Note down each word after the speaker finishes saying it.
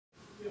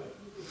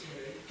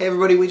Hey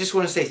everybody, we just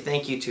want to say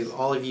thank you to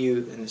all of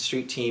you and the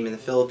street team in the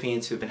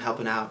Philippines who've been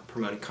helping out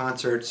promoting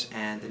concerts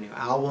and the new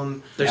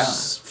album.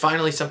 There's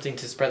finally something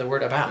to spread the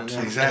word about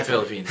in the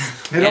Philippines.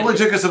 It only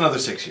took us another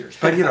 6 years,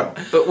 but you know.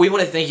 But we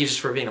want to thank you just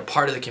for being a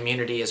part of the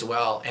community as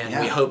well,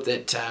 and we hope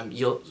that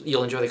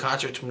you'll enjoy the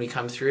concerts when we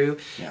come through.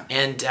 Yeah.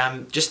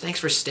 And just thanks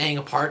for staying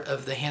a part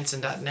of the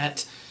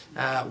Hanson.net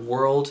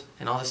world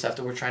and all the stuff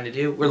that we're trying to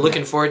do. We're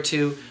looking forward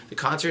to the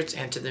concerts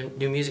and to the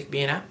new music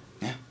being out.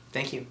 Yeah,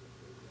 thank you.